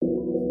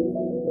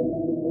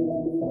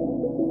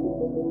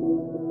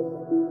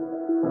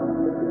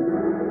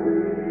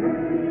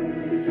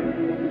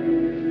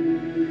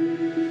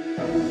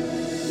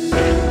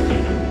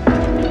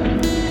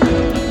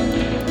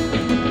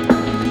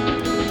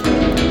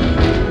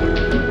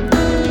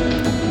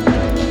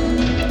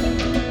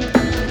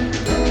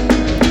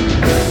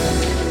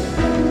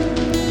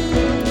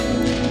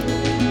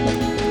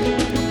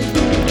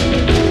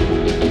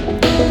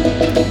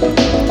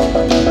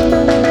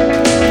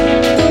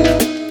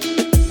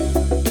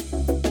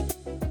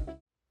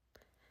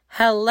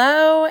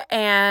Hello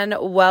and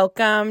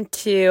welcome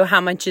to How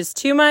Much is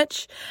Too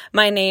Much.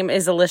 My name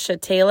is Alicia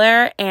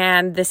Taylor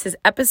and this is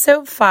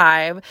episode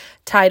 5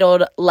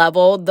 titled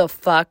Level the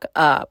Fuck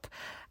Up.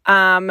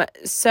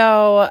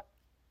 So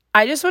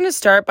I just want to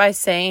start by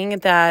saying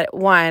that,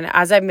 one,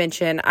 as I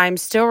mentioned, I'm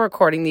still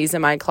recording these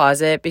in my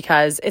closet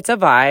because it's a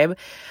vibe.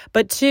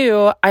 But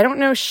two, I don't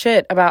know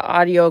shit about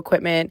audio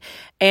equipment,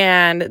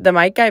 and the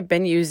mic I've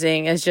been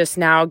using is just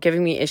now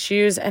giving me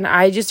issues, and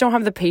I just don't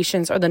have the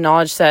patience or the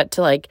knowledge set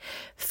to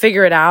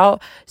figure it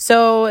out.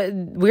 So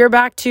we're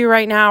back to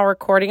right now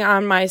recording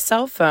on my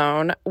cell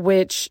phone,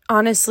 which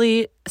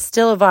honestly,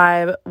 still a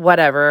vibe,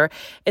 whatever.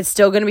 It's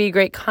still going to be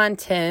great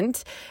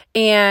content.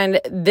 And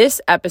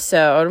this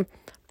episode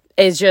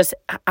is just,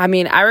 I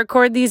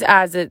record these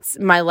as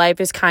my life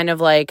is kind of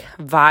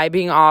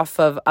vibing off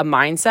of a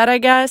mindset, I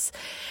guess.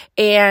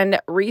 And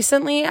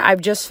recently I've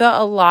just felt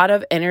a lot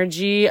of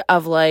energy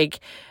of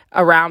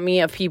around me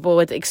of people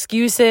with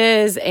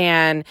excuses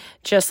and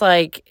just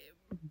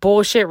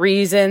bullshit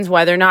reasons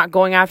why they're not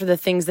going after the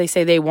things they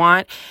say they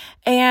want.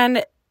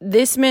 And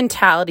this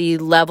mentality,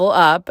 level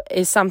up,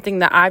 is something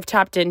that I've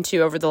tapped into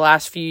over the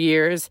last few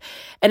years.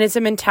 And it's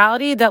a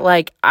mentality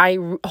that I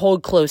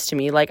hold close to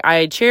me.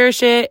 I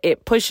cherish it.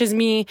 It pushes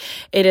me.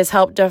 It has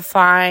helped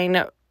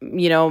define,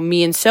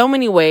 me in so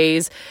many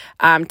ways,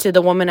 to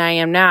the woman I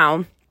am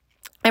now.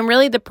 And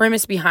really the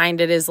premise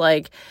behind it is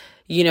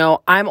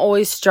I'm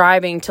always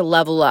striving to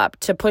level up,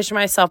 to push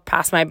myself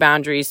past my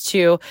boundaries,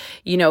 to,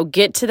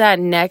 get to that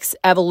next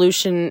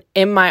evolution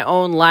in my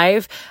own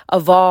life,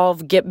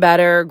 evolve, get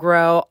better,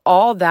 grow.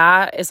 All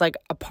that is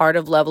a part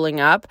of leveling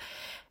up.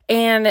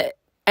 And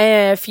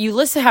if you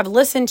have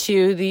listened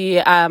to the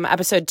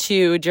episode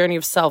 2, Journey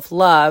of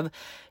Self-Love,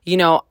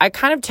 I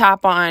kind of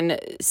tap on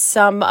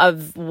some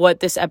of what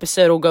this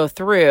episode will go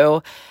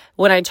through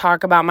when I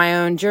talk about my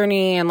own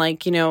journey and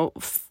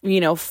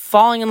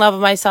falling in love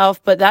with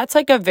myself. But that's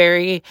a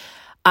very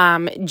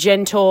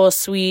gentle,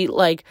 sweet,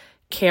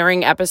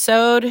 caring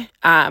episode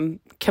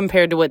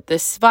compared to what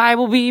this vibe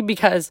will be,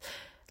 because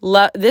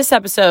this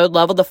episode,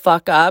 Level the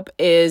Fuck Up,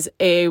 is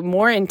a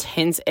more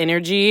intense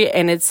energy,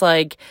 and it's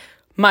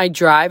my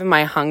drive and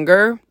my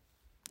hunger.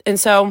 And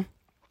so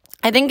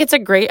I think it's a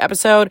great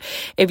episode.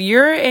 If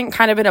you're in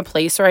a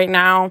place right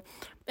now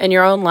in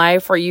your own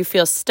life where you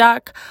feel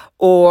stuck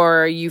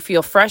or you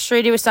feel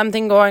frustrated with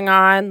something going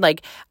on,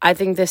 I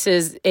think this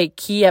is a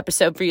key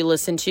episode for you to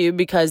listen to,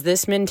 because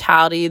this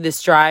mentality,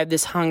 this drive,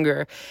 this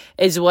hunger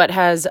is what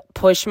has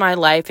pushed my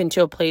life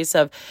into a place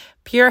of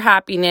pure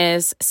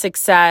happiness,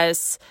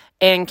 success,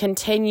 and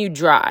continued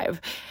drive.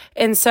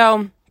 And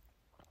so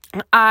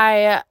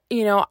I've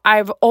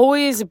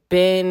always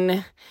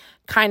been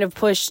kind of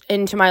pushed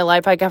into my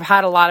life. I've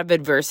had a lot of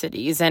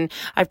adversities, and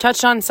I've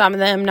touched on some of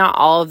them, not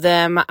all of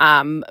them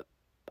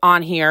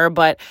on here,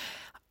 but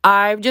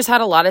I've just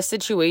had a lot of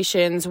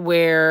situations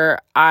where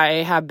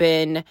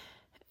the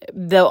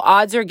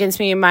odds are against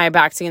me and my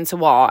back's against the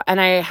wall, and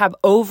I have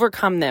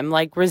overcome them.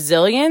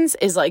 Resilience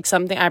is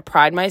something I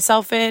pride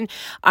myself in.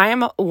 I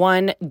am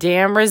one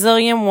damn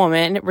resilient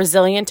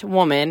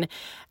woman,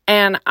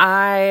 and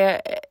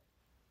I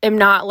am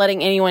not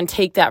letting anyone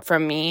take that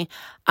from me.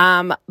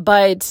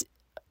 But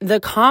the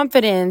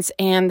confidence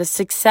and the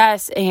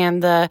success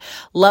and the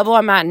level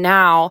I'm at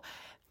now,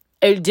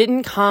 it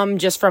didn't come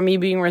just from me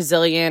being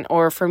resilient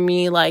or from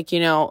me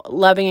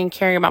loving and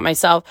caring about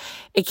myself.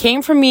 It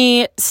came from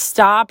me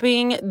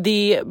stopping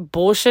the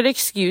bullshit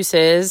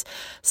excuses,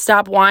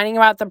 stop whining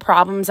about the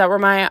problems that were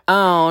my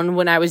own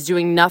when I was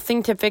doing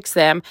nothing to fix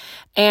them.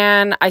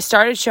 And I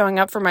started showing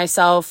up for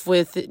myself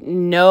with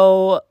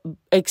no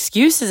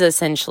excuses,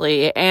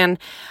 essentially. And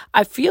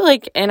I feel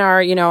in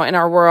our, in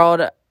our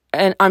world,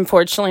 and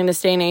unfortunately in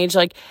this day and age,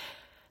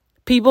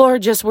 people are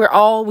just, we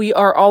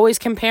are always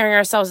comparing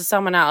ourselves to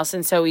someone else.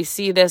 And so we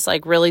see this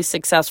really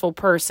successful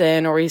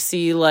person, or we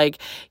see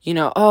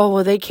oh,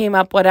 well, they came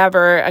up,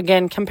 whatever,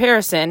 again,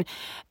 comparison.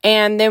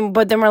 But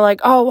then we're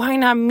oh, why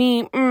not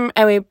me?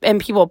 And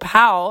people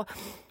pout.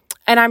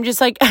 And I'm just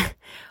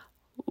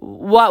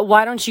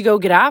why don't you go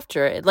get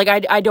after it?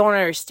 I don't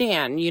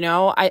understand,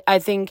 I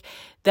think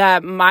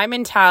that my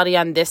mentality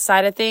on this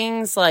side of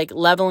things,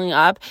 leveling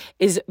up,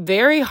 is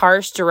very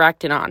harsh,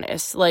 direct, and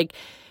honest.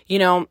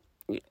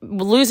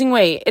 Losing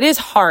weight, it is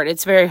hard.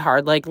 It's very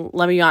hard. Let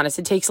me be honest.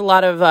 It takes a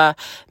lot of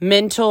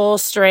mental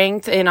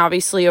strength and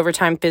obviously over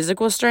time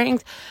physical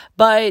strength.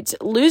 But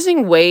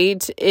losing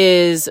weight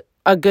is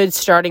a good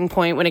starting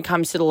point when it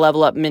comes to the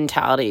level up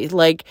mentality.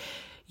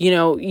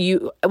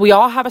 We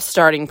all have a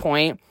starting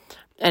point.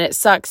 and it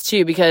sucks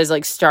too, because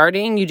like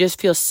starting, you just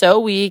feel so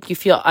weak. You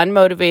feel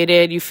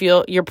unmotivated. You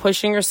feel you're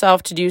pushing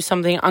yourself to do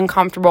something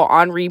uncomfortable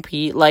on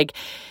repeat. Like,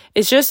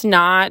 it's just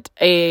not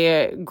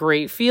a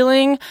great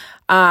feeling.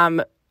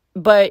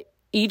 But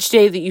each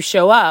day that you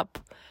show up,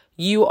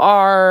 you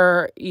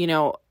are,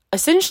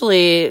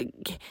 essentially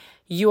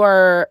you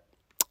are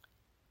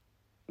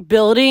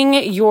building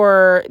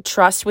your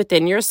trust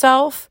within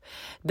yourself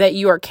that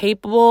you are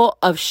capable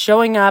of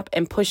showing up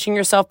and pushing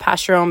yourself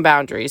past your own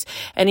boundaries.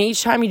 And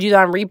each time you do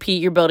that on repeat,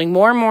 you're building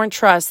more and more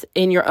trust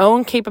in your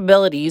own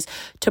capabilities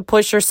to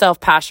push yourself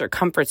past your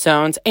comfort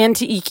zones and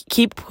to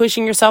keep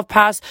pushing yourself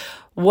past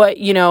what,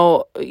 you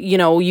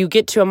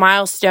get to a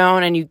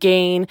milestone and you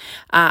gain,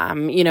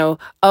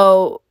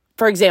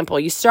 for example,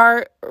 you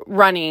start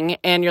running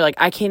and you're like,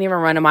 I can't even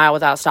run a mile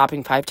without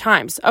stopping 5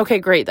 times. Okay,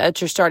 great.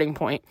 That's your starting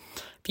point.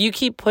 If you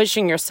keep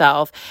pushing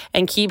yourself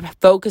and keep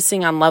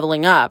focusing on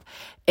leveling up,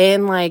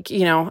 in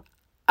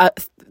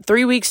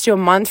 3 weeks to a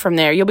month from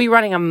there, you'll be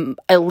running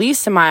at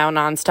least a mile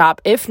nonstop,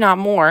 if not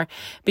more,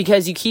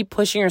 because you keep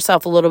pushing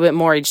yourself a little bit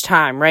more each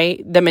time,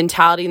 right? The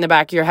mentality in the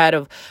back of your head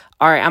of,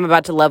 all right, I'm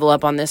about to level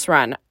up on this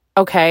run.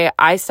 Okay,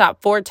 I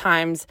stopped 4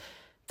 times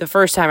the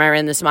first time I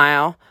ran this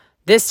mile.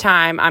 This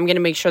time, I'm going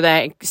to make sure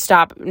that I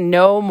stop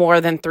no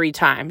more than 3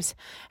 times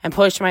and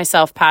push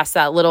myself past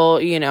that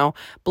little,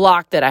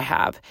 block that I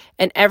have.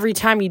 And every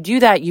time you do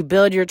that, you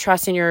build your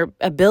trust in your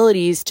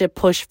abilities to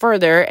push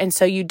further. And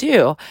so you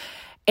do.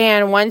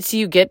 And once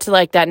you get to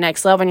like that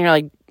next level and you're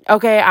like,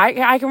 okay,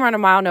 I can run a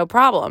mile, no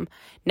problem.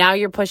 Now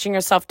you're pushing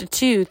yourself to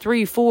 2,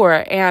 3,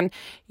 4. And,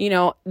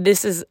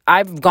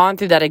 I've gone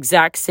through that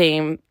exact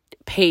same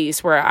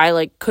pace where I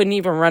like couldn't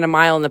even run a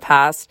mile in the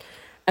past.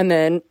 And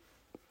then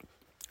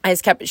I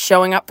just kept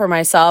showing up for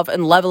myself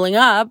and leveling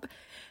up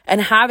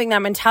and having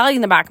that mentality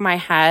in the back of my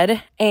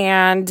head.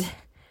 And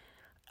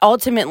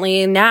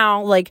ultimately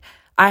now, like,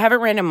 I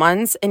haven't ran in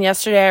months, and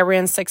yesterday I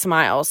ran 6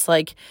 miles.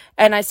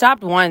 And I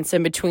stopped once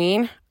in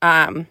between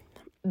the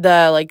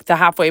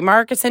halfway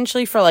mark,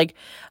 essentially, for I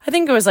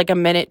think it was a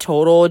minute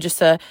total, just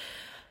to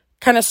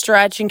kind of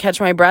stretch and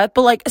catch my breath.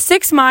 But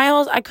 6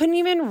 miles, I couldn't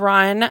even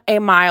run a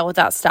mile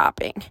without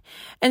stopping.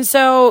 And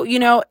so,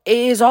 it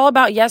is all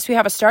about, yes, we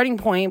have a starting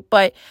point,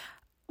 but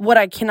what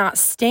I cannot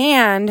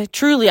stand,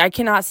 truly I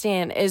cannot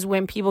stand, is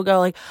when people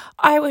go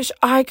I wish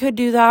I could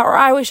do that, or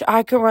I wish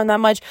I could run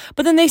that much.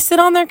 But then they sit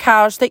on their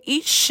couch, they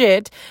eat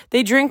shit,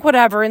 they drink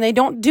whatever, and they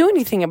don't do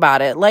anything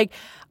about it.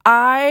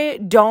 I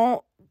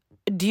don't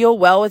deal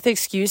well with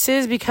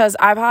excuses because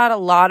I've had a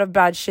lot of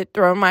bad shit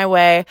thrown my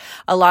way,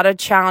 a lot of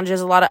challenges,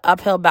 a lot of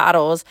uphill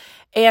battles.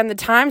 And the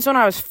times when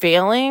I was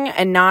failing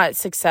and not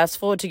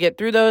successful to get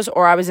through those,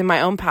 or I was in my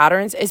own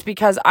patterns, is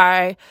because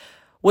I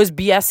was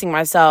BSing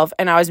myself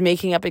and I was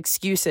making up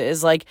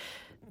excuses.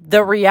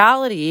 The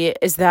reality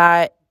is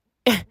that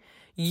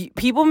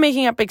people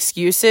making up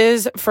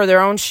excuses for their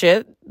own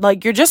shit,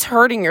 you're just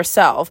hurting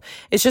yourself.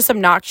 It's just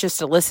obnoxious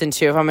to listen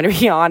to, if I'm going to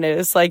be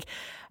honest.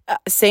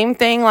 Same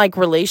thing,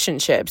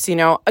 relationships,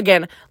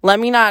 again, let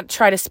me not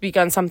try to speak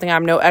on something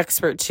I'm no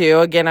expert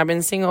to. Again, I've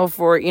been single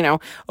for,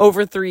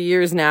 over 3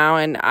 years now,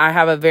 and I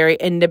have a very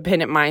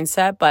independent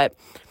mindset. But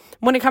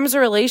when it comes to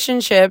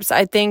relationships,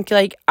 I think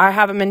I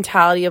have a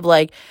mentality of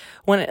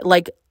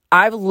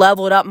I've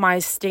leveled up my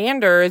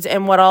standards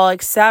and what I'll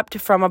accept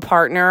from a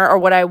partner or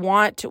what I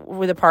want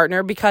with a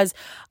partner, because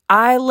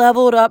I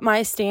leveled up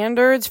my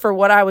standards for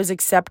what I was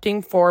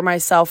accepting for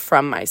myself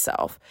from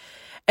myself.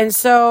 And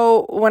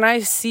so when I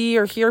see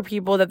or hear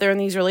people that they're in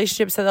these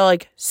relationships that they're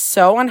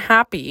so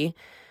unhappy,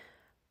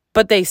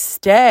 but they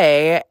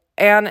stay,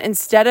 and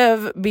instead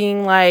of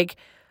being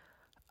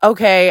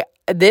okay,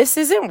 this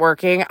isn't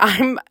working,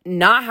 I'm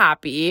not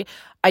happy,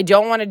 I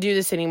don't want to do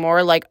this anymore.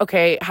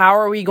 Okay, what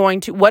are we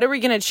going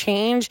to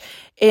change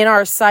in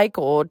our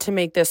cycle to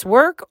make this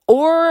work?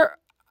 Or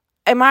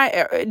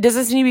does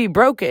this need to be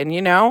broken,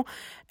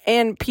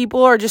 And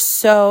people are just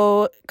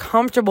so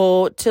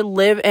comfortable to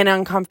live in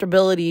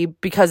uncomfortability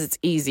because it's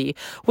easy,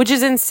 which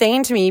is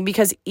insane to me,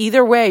 because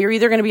either way, you're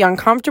either going to be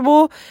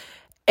uncomfortable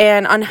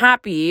and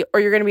unhappy, or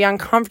you're going to be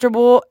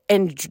uncomfortable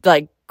and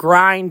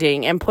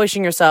grinding and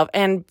pushing yourself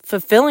and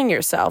fulfilling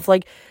yourself.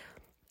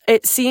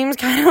 It seems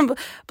kind of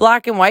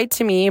black and white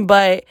to me,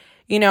 but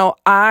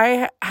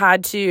I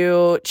had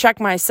to check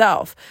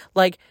myself.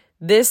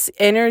 This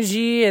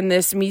energy and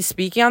this me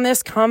speaking on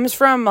this comes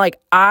from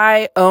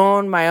I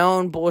own my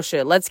own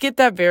bullshit. Let's get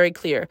that very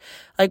clear.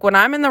 When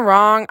I'm in the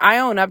wrong, I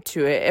own up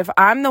to it. If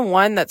I'm the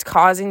one that's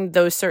causing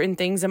those certain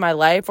things in my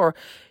life, or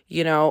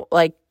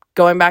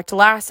going back to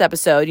last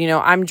episode,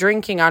 I'm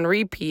drinking on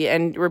repeat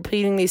and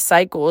repeating these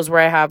cycles where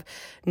I have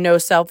no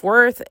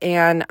self-worth,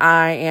 and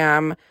I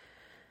am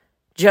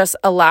just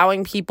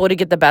allowing people to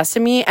get the best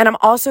of me. And I'm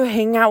also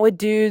hanging out with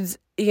dudes,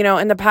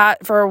 in the past,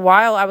 for a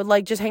while, I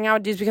would just hang out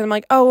with dudes because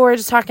I'm we're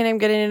just talking and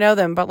getting to know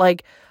them.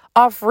 But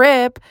off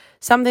rip,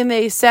 something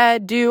they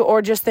said, do,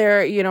 or just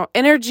their,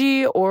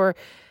 energy or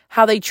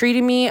how they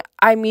treated me,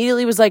 I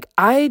immediately was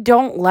I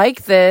don't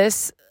like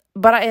this.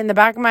 But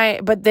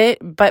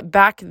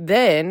back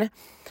then,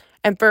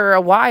 And for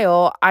a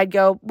while, I'd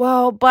go,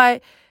 well,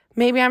 but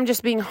maybe I'm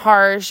just being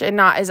harsh and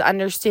not as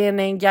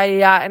understanding, yada,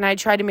 yada. And I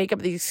tried to make up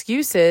the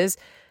excuses.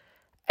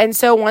 And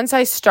so once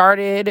I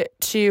started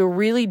to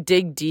really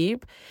dig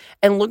deep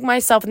and look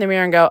myself in the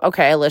mirror and go,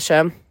 okay,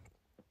 Alicia,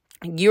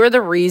 you're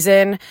the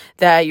reason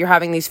that you're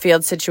having these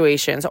failed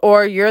situations,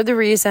 or you're the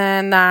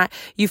reason that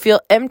you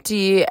feel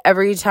empty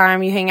every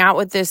time you hang out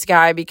with this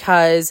guy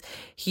because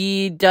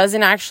he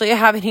doesn't actually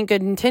have any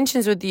good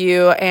intentions with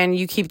you and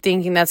you keep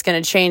thinking that's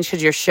going to change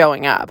because you're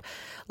showing up.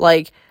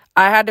 Like,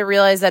 I had to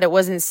realize that it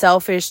wasn't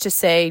selfish to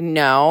say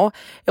no.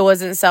 It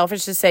wasn't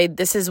selfish to say,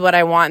 this is what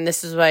I want and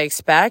this is what I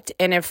expect.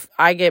 And if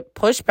I get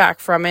pushback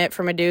from it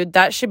from a dude,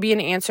 that should be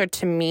an answer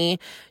to me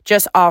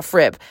just off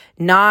rip,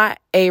 not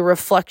a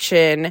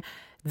reflection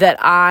that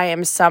I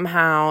am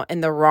somehow in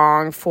the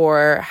wrong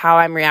for how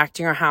I'm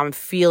reacting or how I'm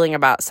feeling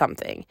about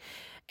something.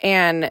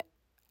 And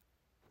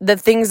the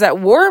things that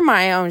were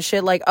my own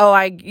shit, like,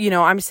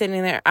 I'm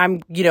sitting there, I'm,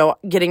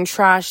 getting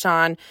trashed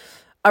on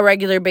a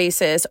regular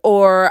basis,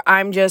 or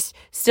I'm just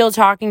still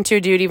talking to a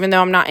dude even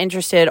though I'm not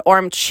interested, or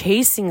I'm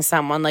chasing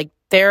someone. Like,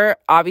 they're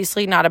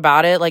obviously not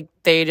about it. Like,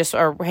 they just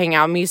are hanging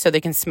out with me so they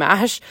can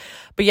smash,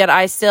 but yet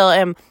I still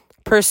am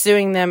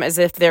pursuing them as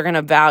if they're going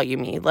to value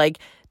me. Like,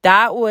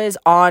 that was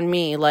on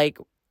me. Like,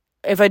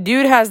 if a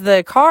dude has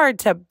the card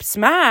to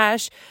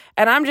smash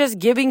and I'm just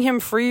giving him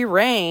free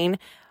reign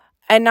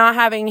and not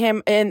having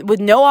him in with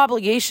no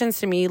obligations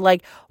to me,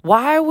 like,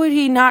 why would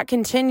he not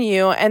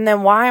continue? And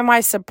then why am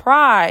I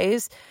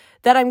surprised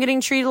that I'm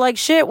getting treated like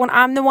shit when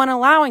I'm the one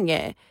allowing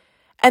it?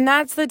 And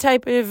that's the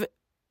type of,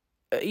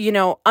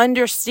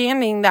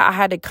 understanding that I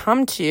had to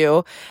come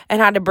to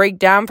and had to break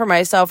down for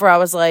myself, where I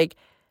was like,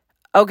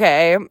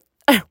 okay,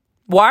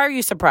 why are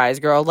you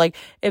surprised, girl? Like,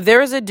 if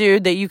there was a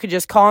dude that you could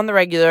just call on the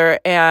regular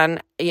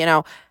and,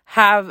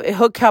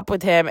 hook up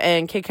with him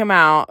and kick him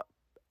out,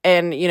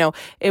 and,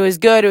 it was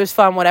good, it was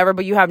fun, whatever,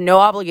 but you have no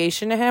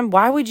obligation to him,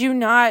 why would you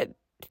not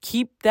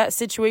keep that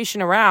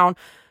situation around?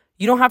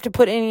 You don't have to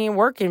put any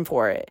work in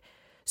for it.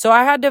 So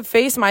I had to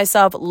face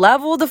myself,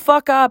 level the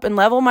fuck up and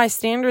level my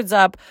standards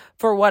up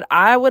for what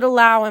I would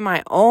allow in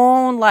my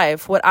own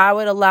life, what I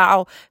would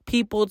allow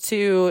people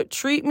to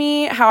treat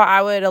me, how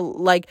I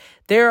would,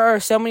 there are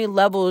so many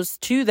levels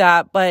to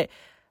that, but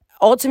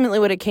ultimately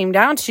what it came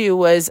down to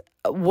was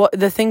what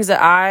the things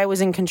that I was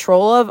in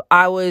control of,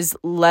 I was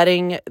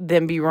letting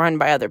them be run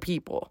by other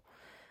people.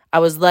 I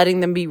was letting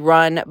them be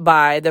run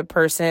by the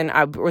person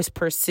I was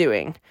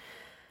pursuing.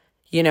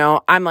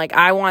 I'm like,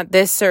 I want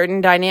this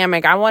certain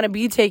dynamic. I want to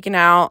be taken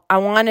out. I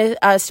want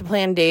us to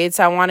plan dates.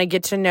 I want to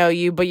get to know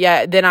you. But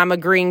yet then I'm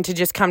agreeing to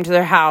just come to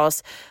their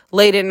house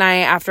late at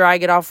night after I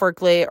get off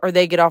work late or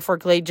they get off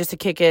work late just to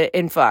kick it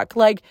and fuck.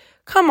 Like,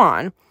 come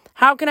on.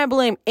 How can I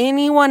blame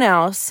anyone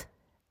else?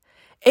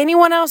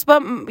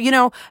 But,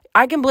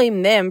 I can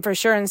blame them for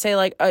sure and say,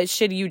 like,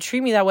 shit, you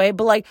treat me that way.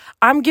 But, like,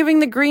 I'm giving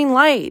the green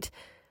light.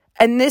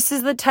 And this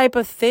is the type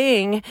of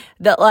thing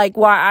that, like,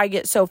 why I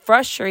get so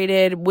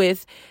frustrated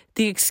with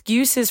the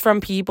excuses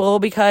from people,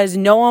 because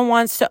no one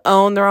wants to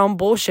own their own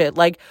bullshit.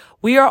 Like,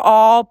 we are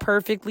all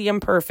perfectly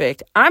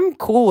imperfect. I'm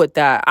cool with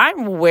that.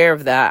 I'm aware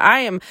of that. I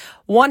am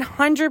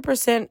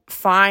 100%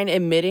 fine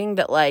admitting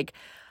that, like,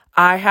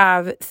 I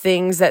have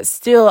things that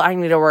still I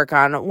need to work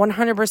on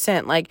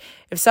 100%. Like,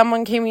 if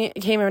someone came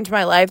into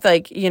my life,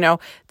 like,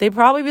 they'd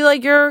probably be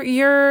like, you're,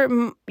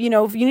 you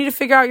need to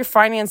figure out your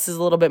finances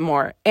a little bit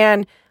more.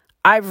 And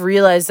I've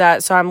realized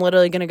that. So I'm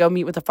literally going to go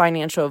meet with a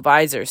financial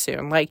advisor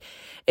soon. Like,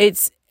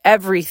 it's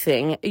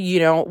everything,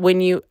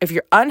 if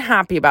you're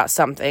unhappy about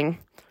something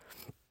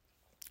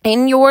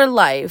in your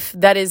life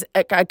that is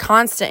a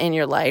constant in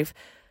your life,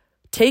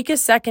 take a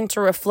second to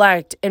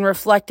reflect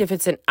if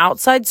it's an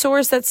outside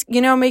source that's,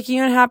 making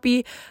you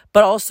unhappy,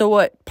 but also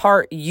what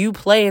part you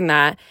play in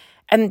that,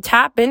 and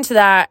tap into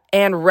that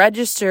and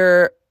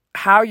register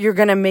how you're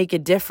going to make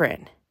it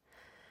different.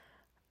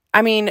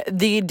 I mean,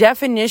 the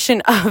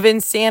definition of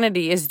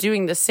insanity is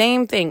doing the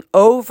same thing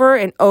over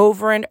and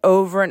over and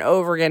over and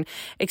over again,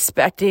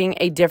 expecting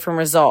a different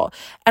result.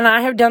 And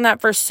I have done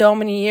that for so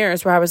many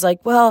years, where I was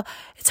like, well,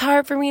 it's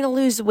hard for me to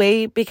lose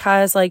weight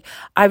because, like,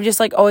 I've just,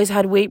 like, always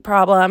had weight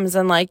problems.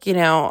 And, like, yet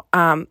no,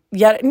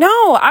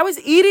 I was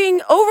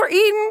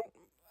overeating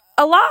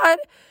a lot,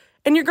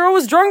 and your girl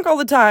was drunk all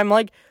the time.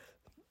 Like,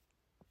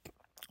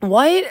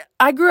 what?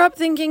 I grew up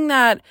thinking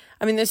that,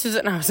 this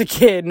isn't when I was a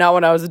kid, not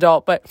when I was an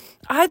adult, but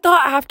I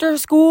thought after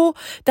school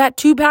that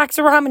 2 packs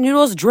of ramen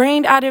noodles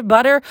drained added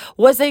butter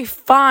was a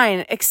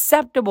fine,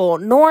 acceptable,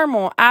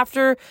 normal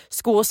after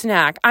school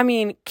snack.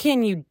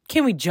 Can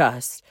we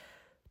just?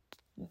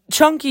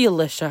 Chunky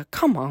Alicia,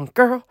 come on,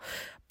 girl.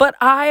 But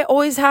I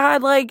always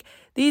had, like,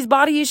 these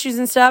body issues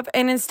and stuff.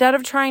 And instead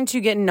of trying to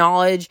get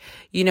knowledge,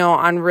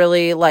 on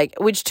really, like,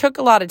 which took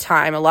a lot of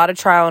time, a lot of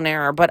trial and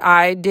error, but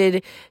I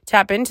did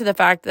tap into the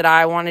fact that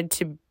I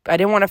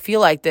didn't want to feel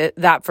like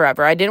that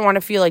forever. I didn't want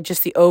to feel like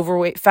just the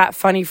overweight, fat,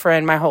 funny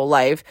friend my whole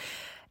life.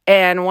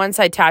 And once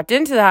I tapped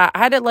into that, I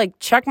had to, like,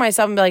 check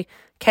myself and be like,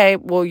 okay,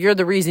 well, you're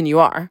the reason you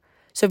are.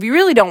 So if you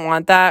really don't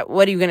want that,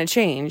 what are you going to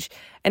change?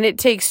 And it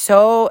takes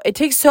so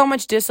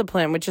much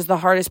discipline, which is the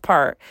hardest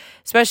part,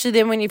 especially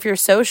then if you're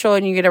social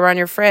and you get around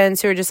your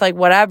friends who are just like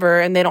whatever,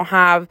 and they don't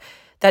have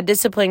that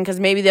discipline because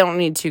maybe they don't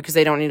need to, because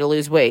they don't need to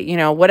lose weight,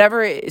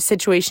 whatever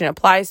situation it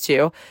applies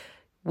to.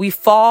 We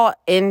fall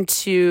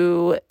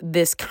into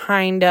this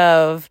kind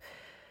of,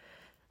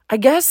 I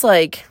guess,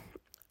 like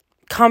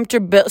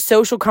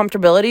social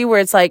comfortability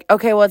where it's like,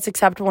 okay, well, it's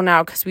acceptable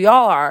now because we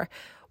all are.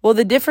 Well,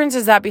 the difference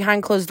is that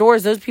behind closed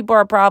doors, those people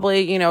are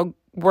probably,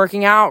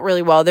 working out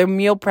really well. They're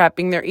meal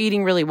prepping. They're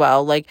eating really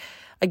well. Like,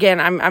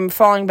 again, I'm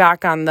falling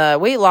back on the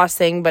weight loss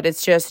thing, but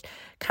it's just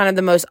kind of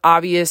the most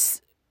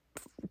obvious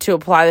to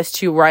apply this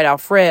to right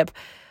off rip.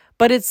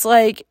 But it's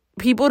like,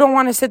 people don't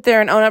want to sit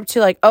there and own up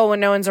to like, oh, when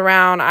no one's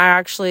around, I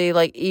actually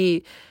like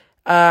eat,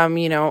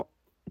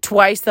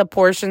 twice the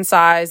portion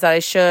size that I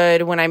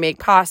should when I make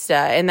pasta,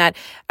 and that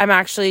I'm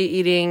actually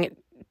eating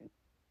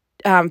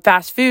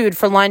fast food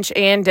for lunch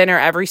and dinner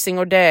every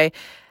single day.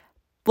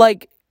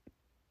 Like,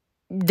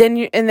 then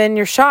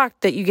you're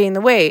shocked that you gain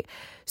the weight.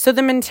 So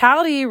the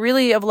mentality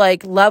really of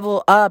like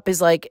level up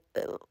is like,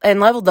 and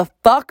level the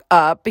fuck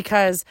up,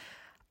 because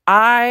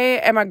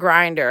I am a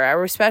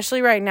grinder,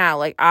 especially right now.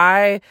 Like,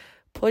 I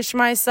push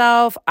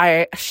myself,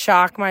 I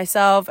shock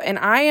myself, and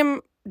I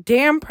am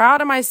damn proud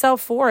of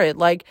myself for it.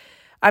 Like,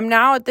 I'm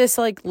now at this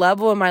like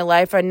level in my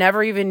life I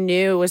never even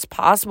knew was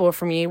possible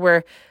for me,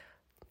 where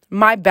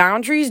my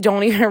boundaries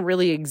don't even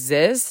really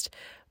exist,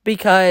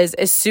 because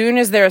as soon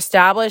as they're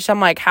established, I'm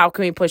like, how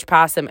can we push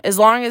past them? As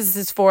long as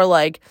it's for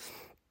like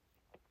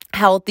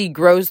healthy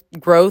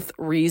growth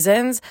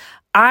reasons,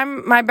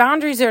 my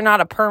boundaries are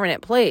not a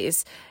permanent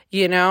place,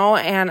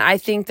 and I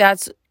think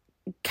that's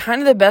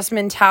kind of the best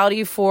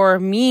mentality for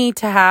me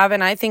to have,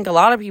 and I think a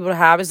lot of people to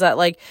have, is that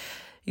like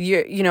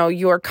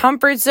your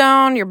comfort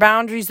zone, your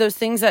boundaries, those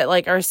things that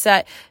like are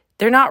set,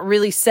 they're not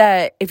really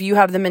set if you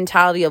have the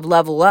mentality of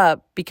level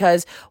up,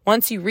 because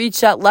once you reach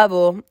that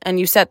level and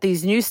you set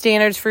these new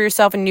standards for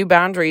yourself and new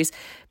boundaries,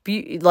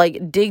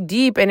 dig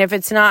deep. And if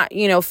it's not,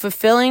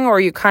 fulfilling,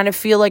 or you kind of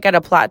feel like at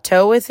a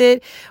plateau with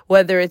it,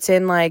 whether it's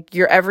in like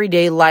your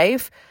everyday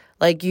life,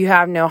 like you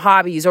have no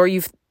hobbies, or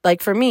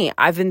like for me,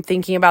 I've been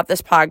thinking about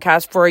this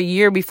podcast for a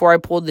year before I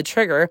pulled the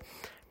trigger.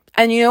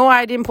 And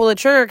why I didn't pull the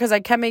trigger? Because I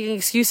kept making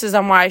excuses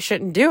on why I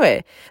shouldn't do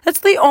it. That's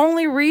the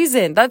only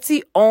reason.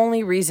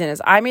 Is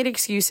I made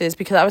excuses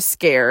because I was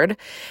scared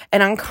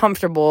and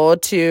uncomfortable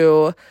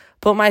to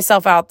put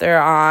myself out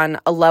there on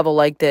a level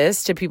like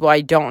this to people I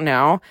don't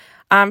know.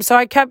 So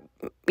I kept,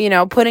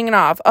 putting it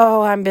off.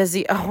 Oh, I'm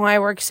busy. Oh, I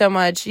work so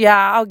much.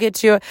 Yeah, I'll get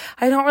to it.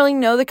 I don't really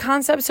know the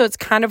concept, so it's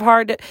kind of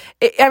hard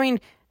to,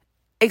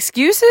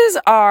 excuses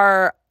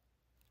are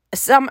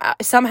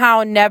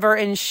somehow never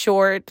in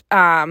short,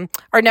 or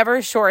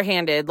never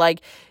shorthanded.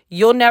 Like,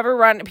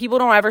 people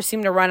don't ever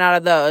seem to run out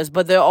of those,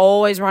 but they'll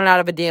always run out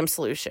of a damn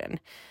solution.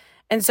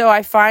 And so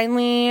I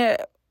finally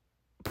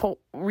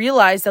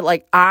realized that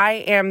like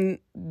I am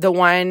the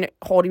one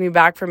holding me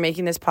back from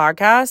making this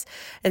podcast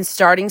and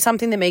starting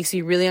something that makes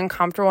me really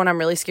uncomfortable and I'm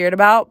really scared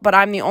about, but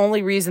I'm the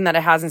only reason that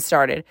it hasn't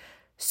started.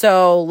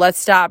 So let's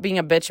stop being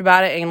a bitch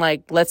about it and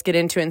like, let's get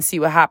into it and see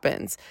what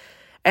happens.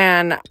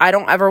 And I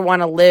don't ever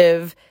want to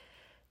live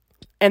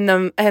in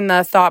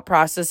the thought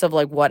process of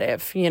like, what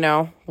if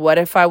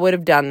I would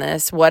have done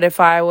this? What if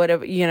I would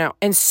have,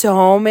 and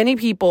so many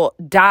people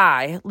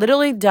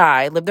literally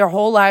die, live their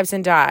whole lives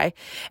and die,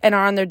 and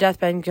are on their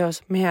deathbed and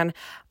goes, man,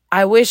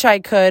 I wish I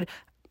could.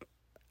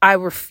 I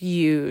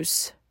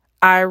refuse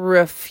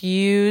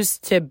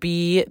to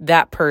be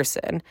that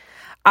person.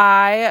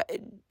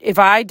 If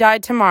I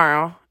died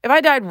tomorrow, if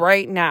I died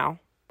right now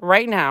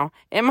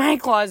in my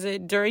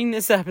closet during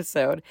this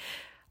episode,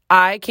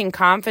 I can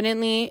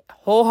confidently,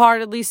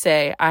 wholeheartedly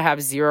say I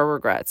have zero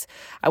regrets.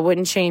 I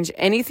wouldn't change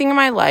anything in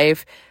my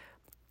life,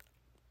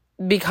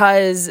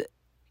 because,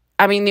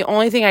 the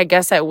only thing I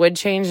guess I would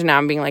change, and now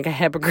I'm being like a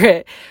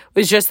hypocrite,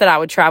 was just that I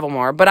would travel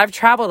more. But I've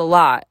traveled a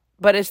lot.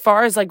 But as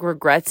far as like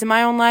regrets in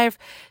my own life,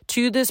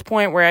 to this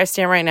point where I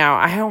stand right now,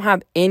 I don't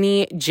have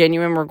any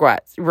genuine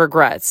regrets.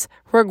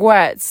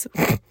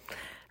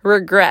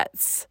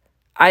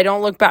 I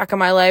don't look back on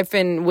my life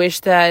and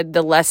wish that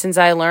the lessons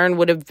I learned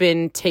would have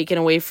been taken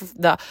away from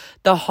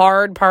the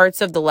hard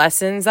parts of the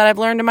lessons that I've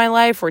learned in my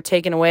life were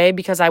taken away,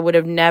 because I would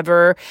have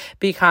never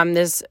become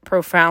this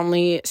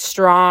profoundly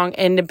strong,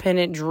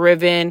 independent,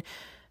 driven,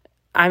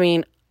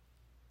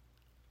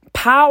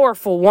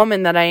 powerful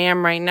woman that I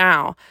am right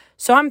now.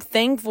 So I'm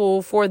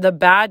thankful for the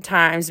bad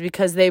times,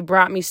 because they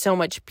brought me so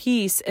much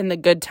peace in the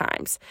good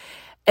times.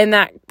 And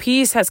that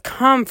peace has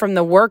come from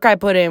the work I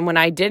put in when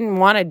I didn't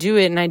want to do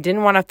it and I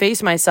didn't want to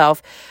face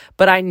myself.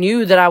 But I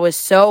knew that I was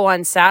so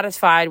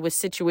unsatisfied with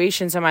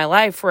situations in my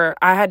life where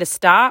I had to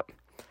stop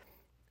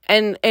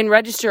and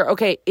register,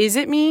 okay, is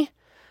it me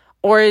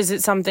or is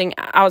it something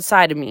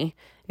outside of me?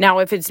 Now,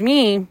 if it's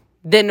me,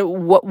 then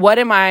what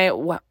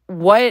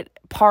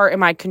part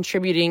am I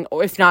contributing,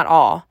 or if not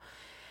all?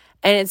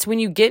 And it's when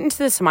you get into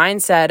this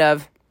mindset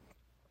of,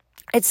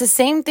 It's the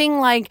same thing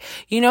like,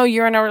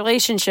 you're in a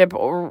relationship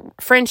or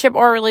friendship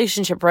or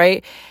relationship,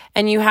 right?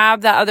 And you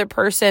have that other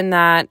person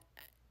that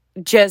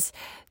just,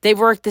 they've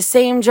worked the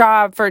same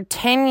job for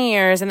 10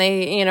 years and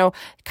they,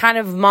 kind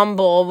of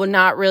mumble, well,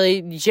 not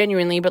really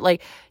genuinely, but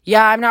like,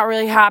 yeah, I'm not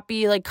really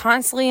happy, like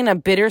constantly in a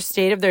bitter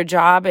state of their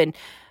job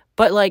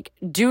but like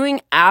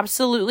doing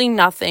absolutely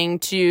nothing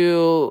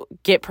to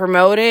get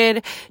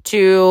promoted,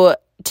 to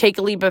take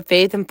a leap of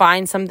faith and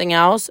find something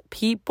else.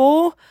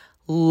 People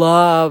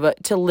love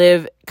to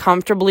live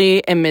comfortably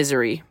in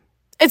misery.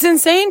 It's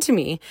insane to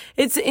me.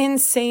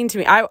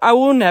 I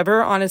will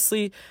never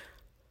honestly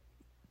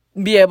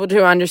be able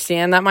to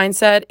understand that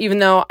mindset, even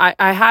though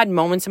I had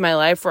moments in my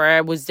life where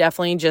I was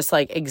definitely just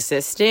like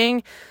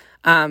existing.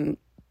 But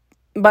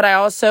I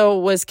also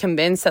was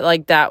convinced that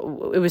like that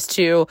it was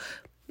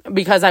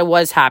because I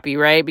was happy,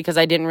 right? Because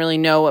I didn't really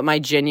know what my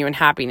genuine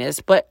happiness.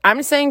 But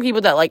I'm saying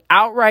people that like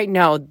outright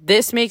know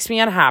this makes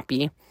me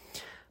unhappy,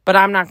 but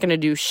I'm not going to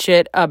do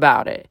shit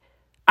about it.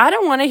 I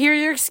don't want to hear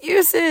your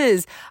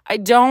excuses. I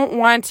don't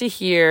want to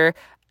hear.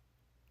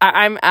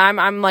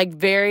 I'm like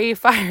very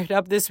fired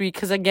up this week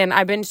because again,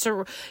 I've been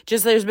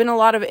there's been a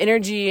lot of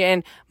energy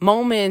and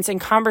moments and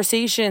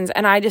conversations,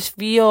 and I just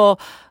feel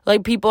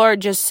like people are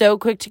just so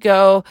quick to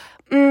go,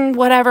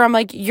 whatever. I'm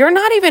like, you're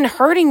not even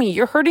hurting me.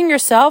 You're hurting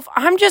yourself.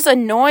 I'm just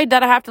annoyed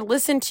that I have to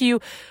listen to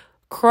you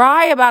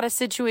cry about a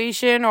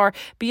situation or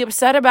be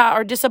upset about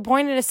or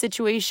disappointed in a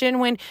situation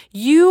when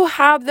you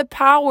have the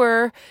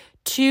power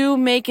to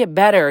make it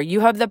better.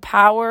 You have the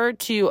power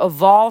to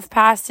evolve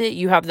past it.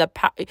 You have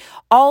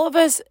all of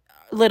us,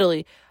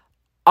 literally,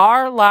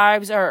 our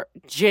lives are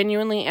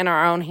genuinely in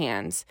our own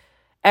hands.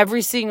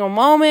 Every single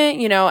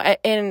moment,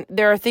 and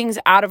there are things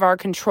out of our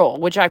control,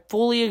 which I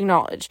fully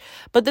acknowledge.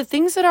 But the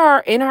things that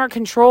are in our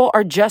control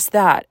are just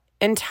that,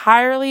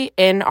 entirely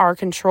in our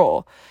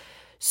control.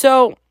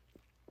 So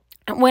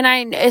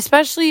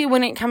especially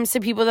when it comes to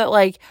people that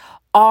like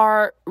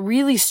are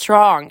really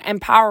strong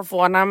and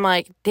powerful, and I'm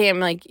like, damn,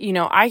 like,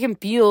 I can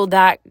feel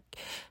that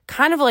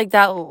kind of like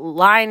that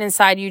line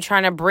inside you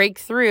trying to break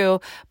through,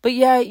 but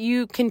yet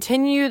you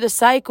continue the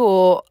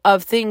cycle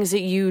of things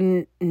that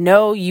you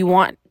know you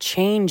want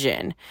change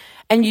in,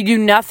 and you do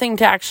nothing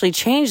to actually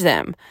change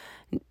them.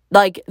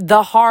 Like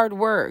the hard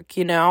work,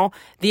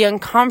 the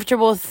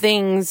uncomfortable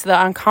things,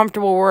 the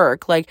uncomfortable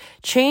work, like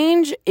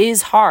change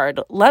is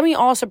hard. Let me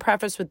also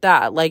preface with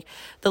that. Like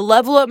the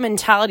level up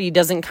mentality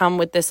doesn't come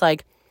with this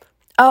like,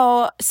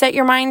 oh, set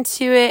your mind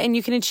to it and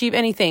you can achieve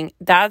anything.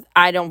 That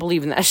I don't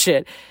believe in that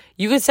shit.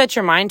 You could set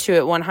your mind to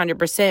it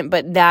 100%,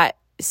 but that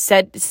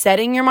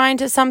setting your mind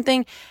to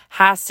something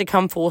has to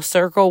come full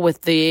circle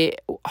with the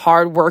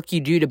hard work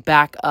you do to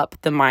back up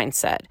the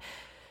mindset.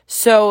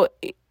 So,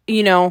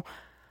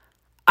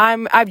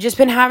 I've just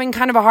been having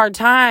kind of a hard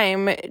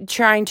time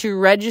trying to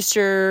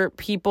register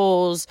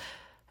people's,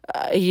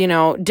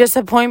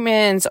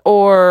 disappointments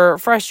or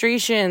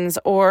frustrations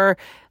or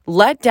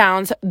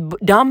letdowns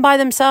done by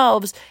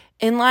themselves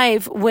in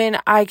life when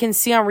I can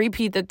see on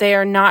repeat that they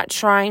are not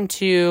trying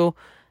to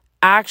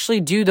actually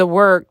do the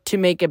work to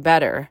make it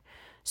better.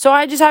 So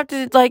I just have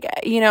to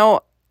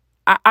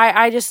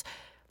I just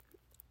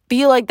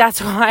feel like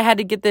that's why I had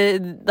to get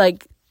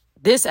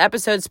this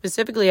episode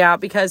specifically out,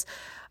 because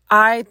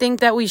I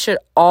think that we should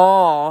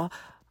all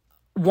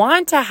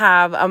want to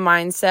have a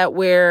mindset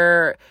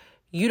where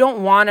you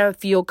don't want to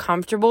feel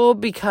comfortable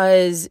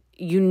because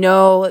you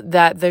know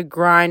that the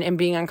grind and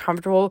being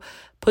uncomfortable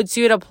puts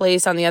you at a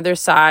place on the other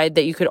side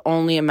that you could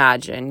only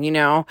imagine,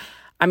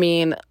 I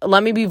mean,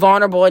 let me be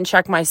vulnerable and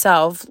check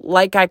myself.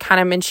 Like I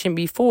kind of mentioned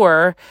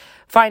before,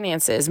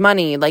 finances,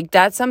 money, like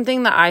that's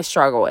something that I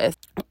struggle with.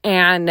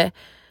 And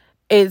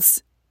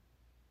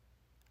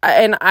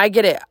I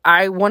get it.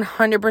 I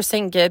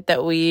 100% get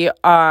that we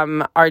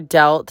are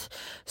dealt.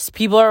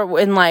 People are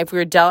in life,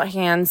 we're dealt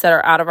hands that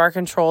are out of our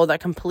control that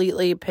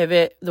completely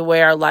pivot the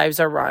way our lives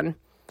are run.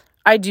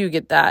 I do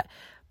get that.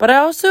 But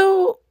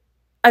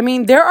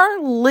there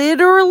are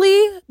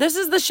literally, this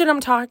is the shit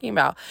I'm talking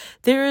about.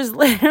 There is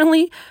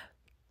literally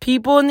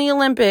people in the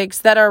Olympics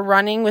that are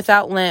running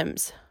without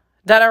limbs,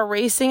 that are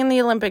racing in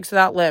the Olympics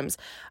without limbs.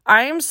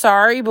 I am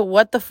sorry, but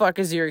what the fuck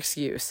is your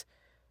excuse?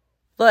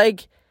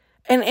 Like,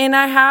 and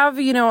I have,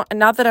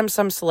 not that I'm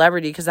some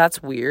celebrity because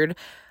that's weird,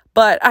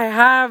 but I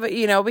have,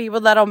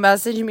 people that'll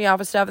message me off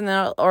of stuff and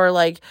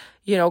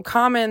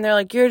comment, and they're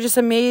like, you're just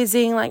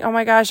amazing. Like, oh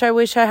my gosh, I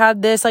wish I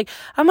had this. Like,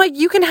 I'm like,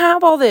 you can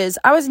have all this.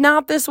 I was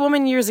not this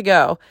woman years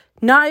ago,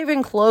 not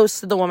even close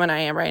to the woman I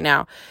am right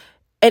now.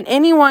 And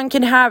anyone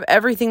can have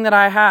everything that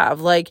I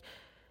have.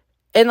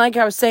 And like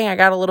I was saying, I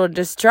got a little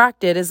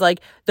distracted, is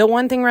like the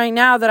one thing right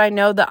now that I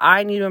know that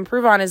I need to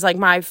improve on is like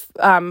my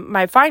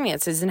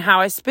finances and how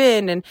I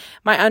spend and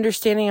my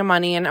understanding of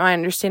money and my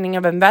understanding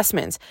of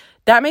investments.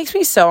 That makes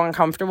me so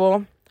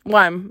uncomfortable.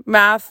 One,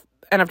 math,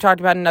 and I've talked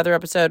about in another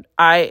episode,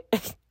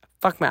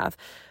 fuck math.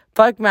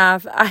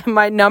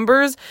 My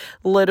numbers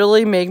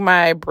literally make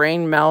my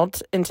brain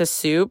melt into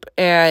soup,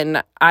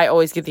 and I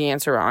always get the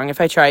answer wrong if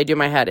I try to do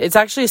my head. It's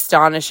actually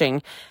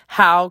astonishing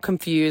how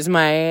confused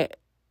my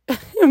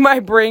my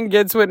brain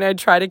gets when I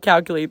try to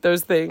calculate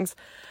those things.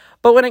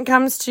 But when it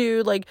comes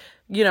to like,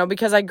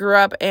 because I grew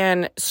up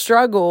and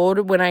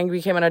struggled when I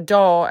became an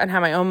adult and had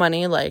my own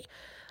money, like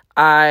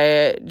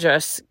I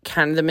just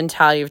kind of the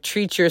mentality of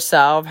treat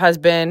yourself has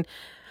been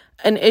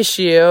an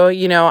issue.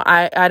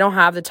 I don't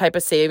have the type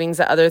of savings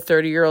that other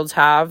 30-year-olds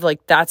have.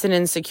 Like that's an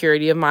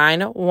insecurity of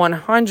mine,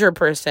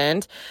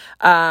 100%.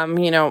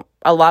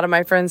 A lot of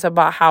my friends have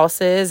bought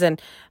houses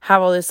and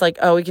have all this like,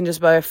 oh, we can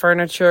just buy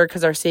furniture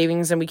because our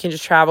savings and we can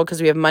just travel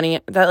because we have money.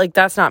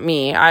 That's not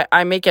me.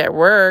 I make it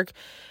work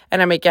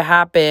and I make it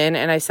happen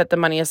and I set the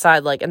money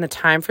aside like in the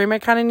time frame I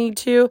kind of need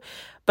to.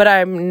 But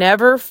I'm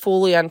never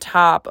fully on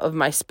top of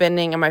my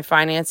spending and my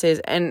finances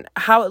and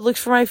how it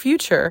looks for my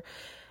future.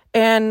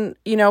 And,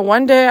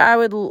 one day I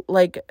would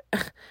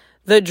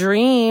the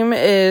dream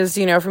is,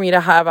 for me to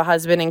have a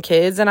husband and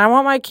kids. And I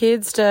want my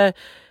kids to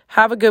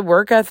have a good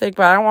work ethic,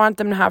 but I don't want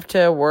them to have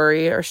to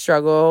worry or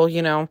struggle,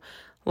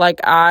 like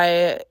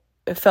I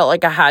felt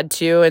like I had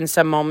to in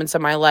some moments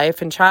of my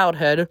life and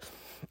childhood.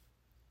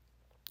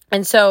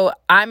 And so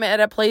I'm at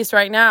a place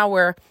right now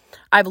where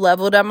I've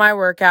leveled up my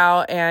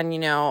workout and,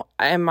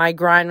 and my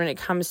grind when it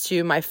comes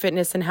to my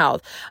fitness and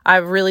health.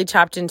 I've really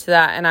tapped into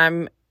that and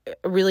I'm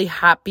really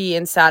happy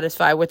and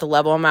satisfied with the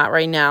level I'm at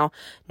right now.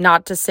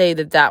 Not to say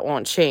that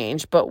won't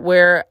change, but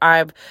where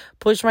I've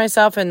pushed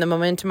myself and the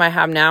momentum I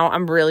have now,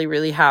 I'm really,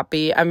 really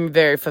happy. I'm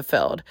very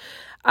fulfilled.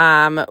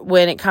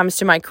 When it comes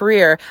to my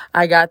career,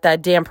 I got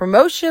that damn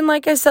promotion,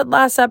 like I said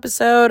last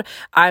episode.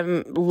 I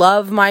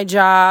love my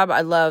job.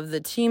 I love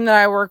the team that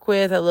I work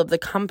with. I love the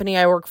company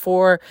I work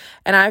for.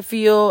 And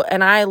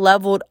I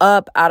leveled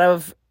up out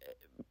of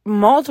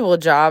multiple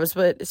jobs,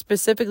 but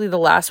specifically the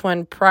last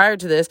one prior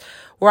to this,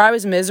 where I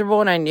was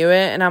miserable and I knew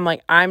it. And I'm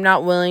like, I'm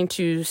not willing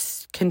to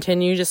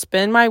continue to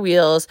spin my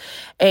wheels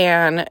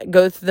and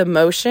go through the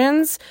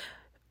motions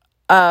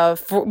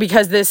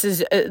because this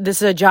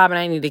is a job and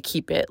I need to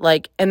keep it.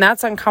 And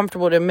that's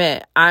uncomfortable to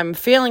admit. I'm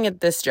failing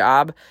at this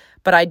job,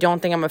 but I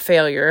don't think I'm a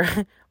failure.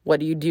 What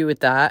do you do with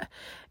that?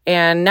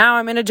 And now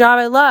I'm in a job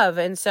I love.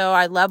 And so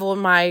I level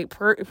my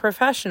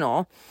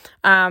professional.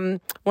 When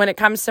it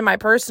comes to my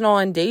personal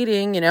and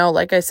dating,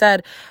 like I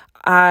said,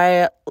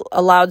 I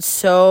allowed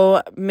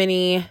so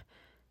many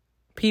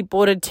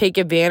people to take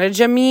advantage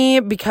of me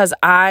because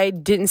I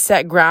didn't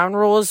set ground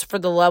rules for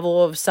the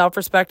level of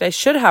self-respect I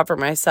should have for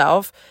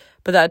myself.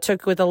 But that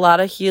took with a lot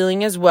of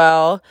healing as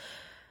well.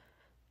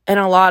 And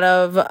a lot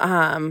of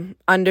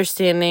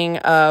understanding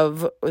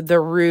of the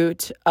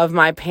root of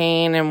my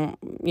pain and,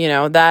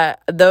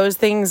 that those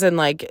things and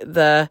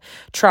the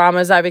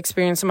traumas I've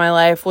experienced in my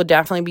life will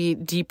definitely be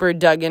deeper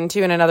dug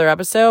into in another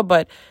episode.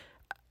 But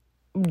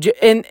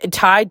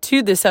tied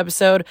to this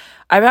episode,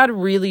 I've had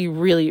really,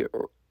 really,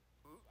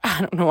 I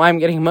don't know why I'm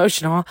getting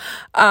emotional,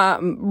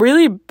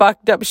 really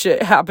fucked up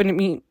shit happen to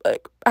me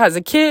as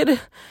a kid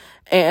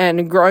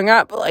and growing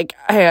up,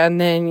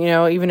 and then,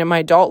 even in my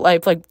adult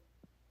life,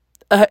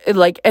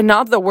 and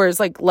not the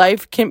worst,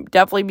 life can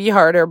definitely be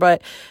harder,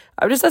 but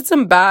I've just had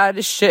some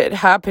bad shit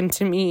happen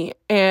to me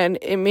and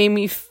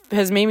it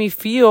has made me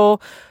feel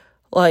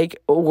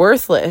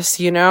worthless,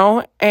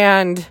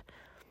 and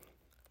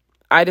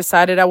I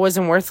decided I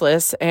wasn't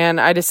worthless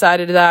and I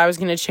decided that I was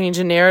going to change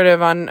the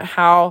narrative on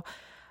how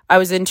I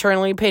was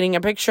internally painting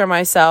a picture of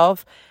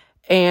myself,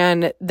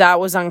 and that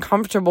was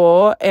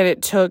uncomfortable, and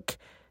it took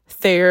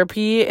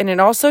therapy, and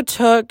it also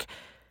took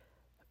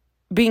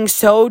being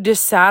so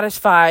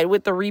dissatisfied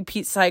with the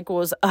repeat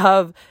cycles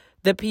of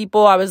the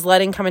people I was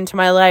letting come into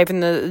my life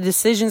and the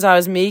decisions I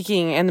was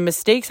making and the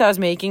mistakes I was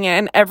making.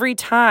 And every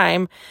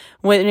time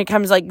when it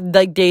comes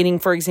dating,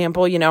 for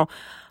example,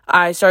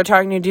 I started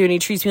talking to a dude and he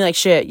treats me like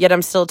shit, yet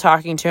I'm still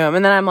talking to him.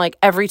 And then I'm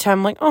every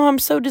time I'm oh, I'm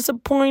so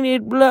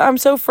disappointed. Blah, I'm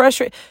so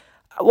frustrated.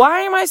 Why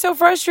am I so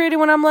frustrated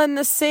when I'm letting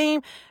the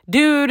same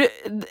dude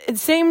with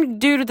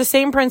the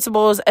same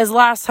principles as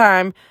last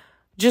time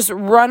just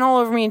run all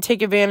over me and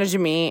take advantage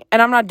of me,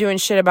 and I'm not doing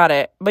shit about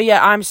it? But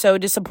yeah, I'm so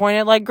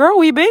disappointed. Girl,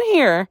 we've been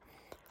here.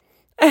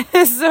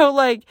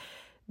 So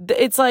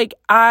it's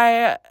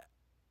I've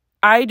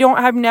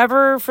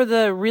never, for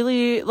the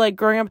really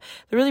growing up,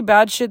 the really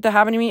bad shit that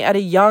happened to me at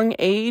a young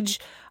age,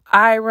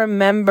 I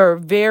remember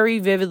very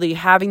vividly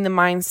having the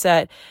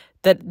mindset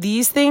that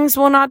these things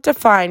will not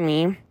define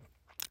me.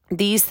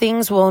 These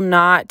things will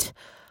not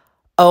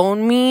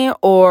own me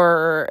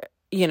or,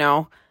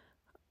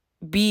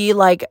 be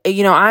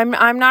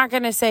I'm not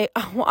going to say,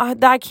 oh, well,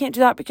 I can't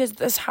do that because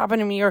this happened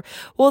to me, or,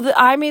 well,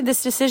 I made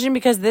this decision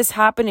because this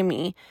happened to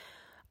me.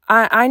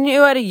 I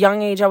knew at a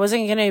young age I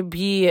wasn't going to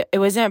be, it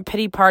wasn't a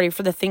pity party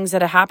for the things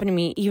that had happened to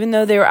me. Even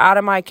though they were out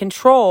of my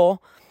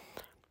control,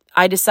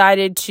 I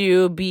decided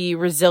to be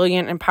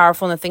resilient and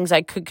powerful in the things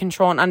I could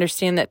control and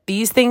understand that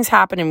these things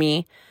happen to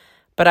me,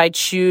 but I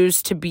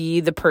choose to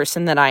be the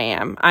person that I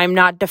am. I'm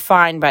not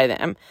defined by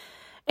them.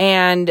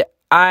 And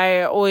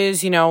I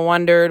always,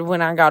 wondered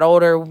when I got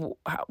older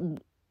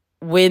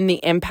when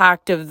the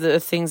impact of the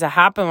things that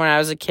happened when I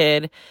was a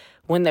kid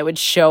when they would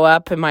show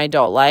up in my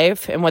adult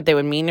life and what they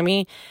would mean to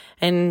me.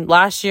 And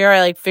last year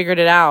I figured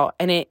it out,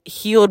 and it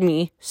healed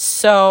me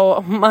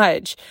so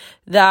much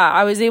that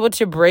I was able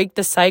to break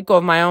the cycle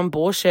of my own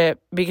bullshit,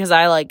 because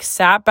I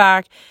sat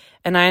back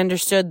and I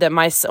understood that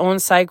my own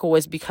cycle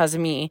was because of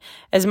me.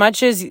 As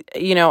much as, these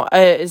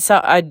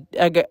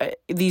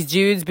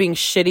dudes being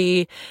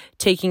shitty,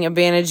 taking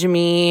advantage of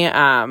me,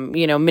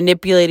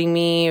 manipulating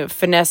me,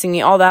 finessing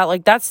me, all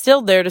that, that's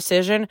still their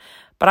decision.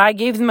 But I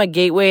gave them a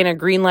gateway and a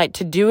green light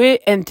to do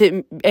it, and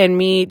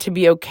me to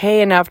be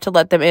okay enough to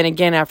let them in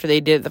again after they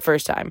did it the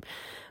first time.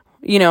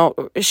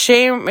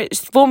 Shame,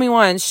 fool me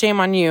once, shame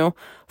on you.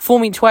 Fool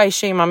me twice,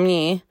 shame on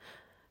me.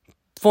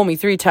 Fool me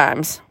 3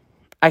 times,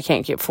 I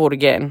can't get fooled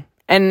again.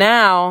 And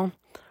now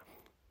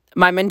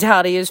my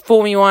mentality is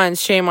fool me once,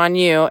 shame on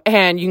you,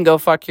 and you can go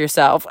fuck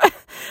yourself.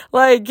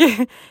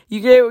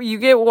 You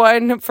get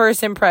one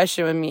first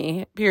impression with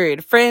me,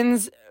 period.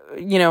 Friends,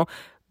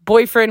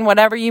 boyfriend,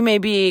 whatever you may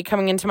be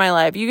coming into my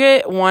life, you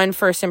get one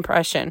first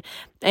impression,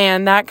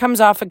 and that comes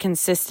off of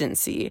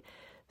consistency.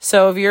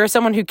 So if you're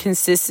someone who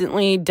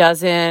consistently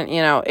doesn't,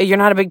 you're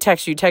not a big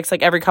texter, you text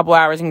every couple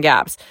hours in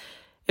gaps.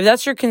 If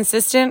that's your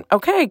consistent,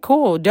 okay,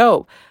 cool,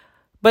 dope.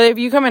 But if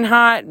you come in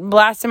hot,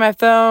 blasting my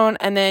phone,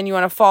 and then you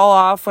want to fall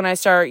off when I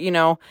start,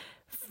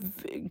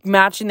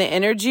 matching the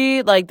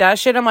energy, that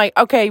shit, I'm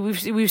okay,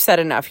 we've said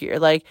enough here.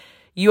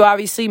 You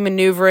obviously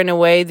maneuver in a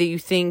way that you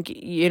think,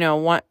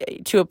 want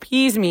to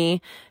appease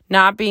me,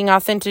 not being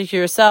authentic to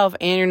yourself,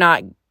 and you're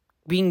not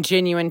being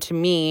genuine to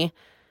me,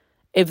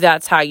 if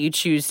that's how you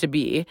choose to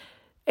be.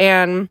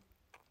 And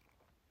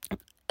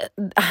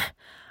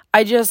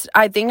I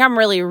think I'm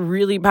really,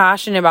 really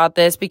passionate about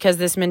this, because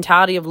this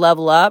mentality of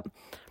level up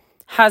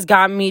has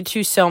gotten me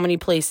to so many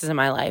places in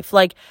my life.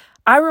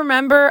 I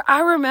remember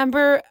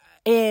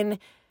in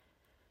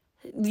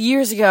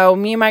years ago,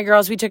 me and my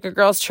girls, we took a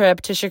girls trip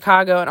to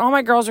Chicago, and all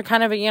my girls were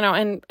kind of,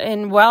 in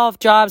well-off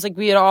jobs.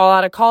 We had all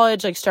out of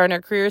college, starting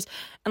our careers.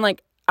 And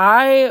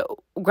I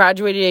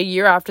graduated a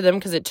year after them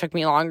because it took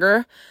me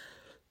longer.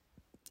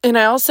 And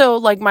I also,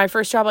 my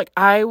first job,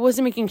 I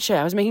wasn't making shit.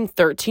 I was making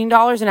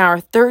 $13 an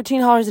hour.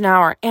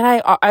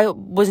 And I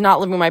was not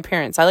living with my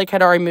parents. I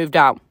had already moved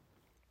out.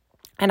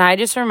 And I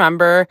just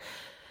remember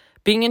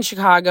being in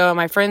Chicago.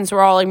 My friends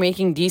were all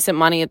making decent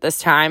money at this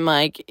time,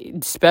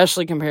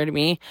 especially compared to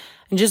me,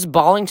 and just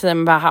bawling to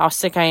them about how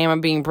sick I am of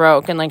being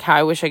broke, and how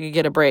I wish I could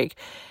get a break.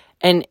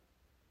 And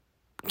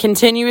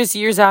continuous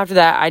years after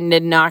that, I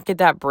did not get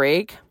that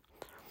break.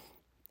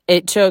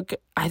 It took,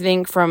 I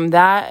think, from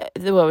that,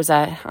 what was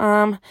that?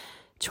 I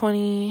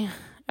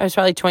was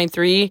probably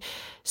 23.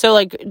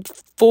 So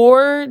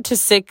 4 to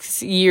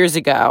 6 years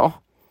ago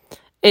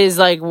is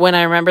when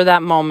I remember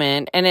that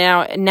moment. And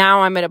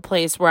now I'm at a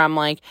place where I'm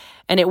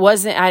and it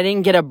wasn't, I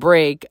didn't get a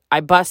break.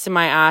 I busted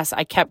my ass.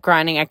 I kept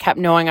grinding. I kept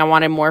knowing I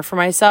wanted more for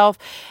myself.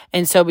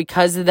 And so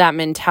because of that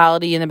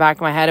mentality in the back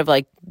of my head of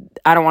I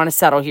don't want to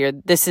settle here.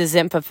 This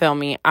isn't fulfill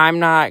me. I'm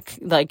not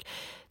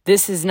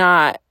this is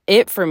not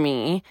it for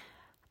me.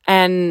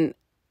 And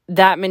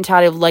that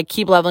mentality of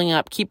keep leveling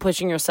up, keep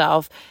pushing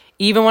yourself.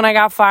 Even when I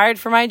got fired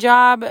from my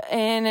job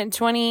in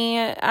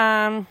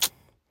 2019,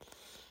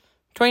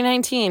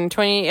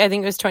 I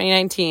think it was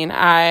 2019,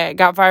 I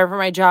got fired from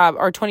my job,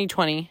 or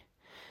 2020.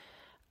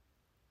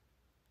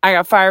 I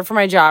got fired from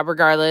my job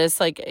regardless,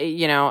 a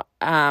year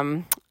and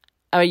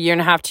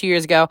a half, 2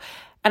 years ago.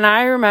 And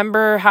I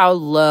remember how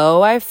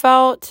low I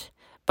felt,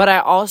 but I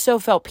also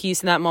felt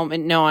peace in that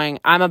moment knowing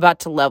I'm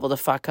about to level the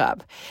fuck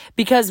up.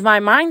 Because my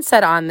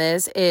mindset on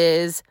this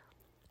is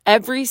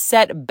every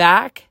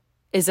setback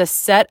is a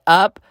set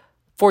up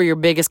for your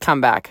biggest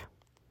comeback.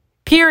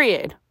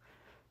 Period.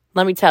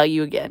 Let me tell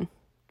you again.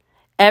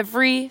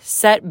 Every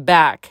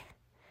setback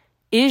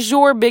is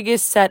your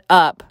biggest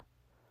setup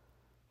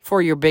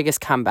for your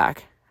biggest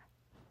comeback.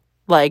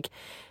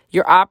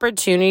 Your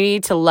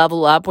opportunity to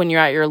level up when you're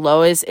at your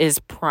lowest is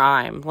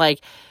prime.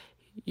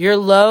 Your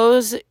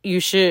lows, you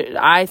should,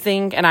 I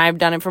think, and I've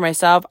done it for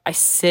myself, I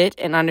sit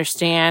and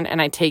understand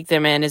and I take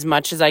them in as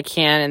much as I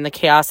can in the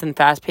chaos and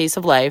fast pace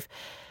of life.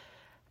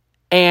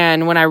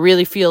 And when I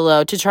really feel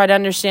low, to try to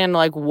understand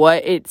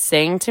what it's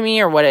saying to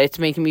me, or what it's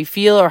making me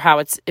feel, or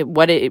how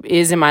what it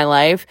is in my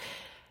life.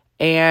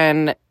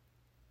 And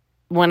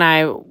when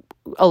I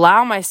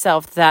allow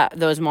myself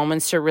those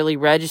moments to really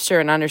register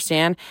and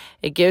understand,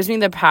 it gives me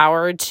the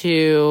power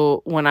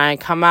to, when I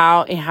come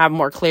out and have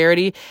more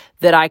clarity,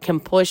 that I can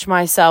push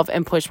myself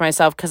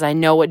because I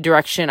know what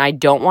direction I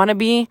don't want to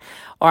be,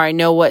 or I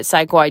know what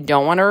cycle I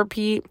don't want to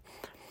repeat.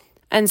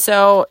 And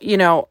so,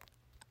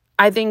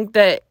 I think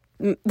that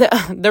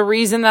the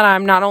reason that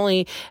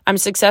I'm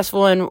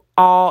successful in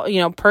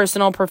all,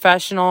 personal,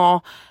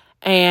 professional,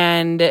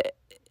 and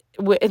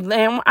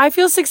I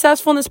feel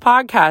successful in this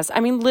podcast. I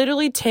mean,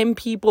 literally 10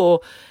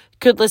 people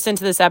could listen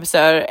to this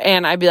episode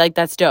and I'd be like,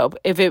 that's dope.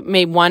 If it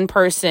made one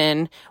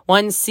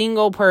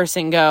single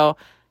person go,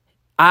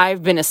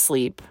 I've been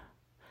asleep.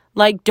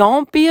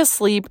 Don't be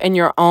asleep in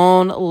your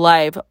own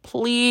life.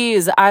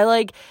 Please.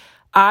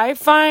 I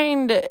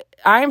find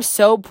I am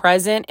so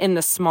present in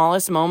the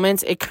smallest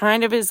moments. It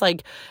kind of is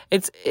like,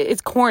 it's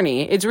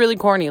corny. It's really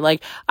corny.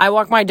 Like, I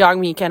walk my dog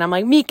Mika and I'm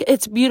like, Mika,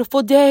 it's a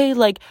beautiful day.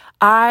 Like,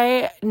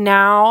 I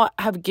now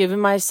have given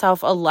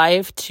myself a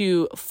life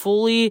to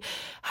fully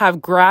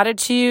have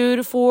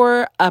gratitude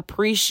for,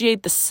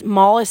 appreciate the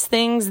smallest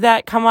things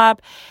that come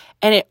up.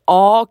 And it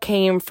all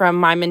came from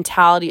my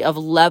mentality of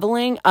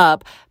leveling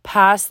up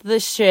past the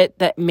shit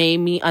that made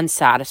me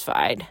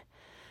unsatisfied.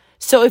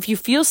 So if you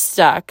feel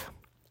stuck,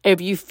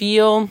 if you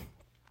feel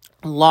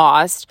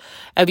lost,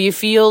 if you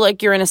feel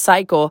like you're in a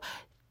cycle,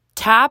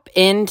 tap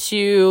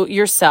into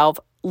yourself,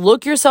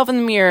 look yourself in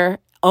the mirror,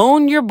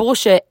 own your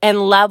bullshit,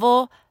 and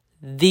level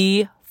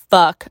the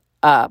fuck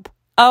up.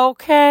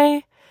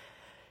 Okay?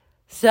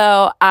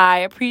 So I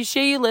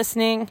appreciate you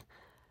listening.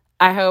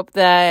 I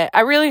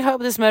really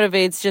hope this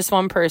motivates just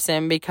one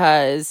person,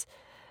 because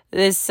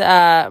this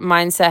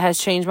mindset has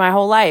changed my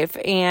whole life,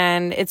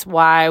 and it's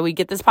why we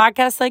get this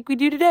podcast like we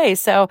do today.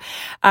 So,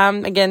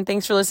 again,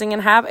 thanks for listening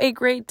and have a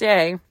great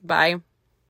day. Bye.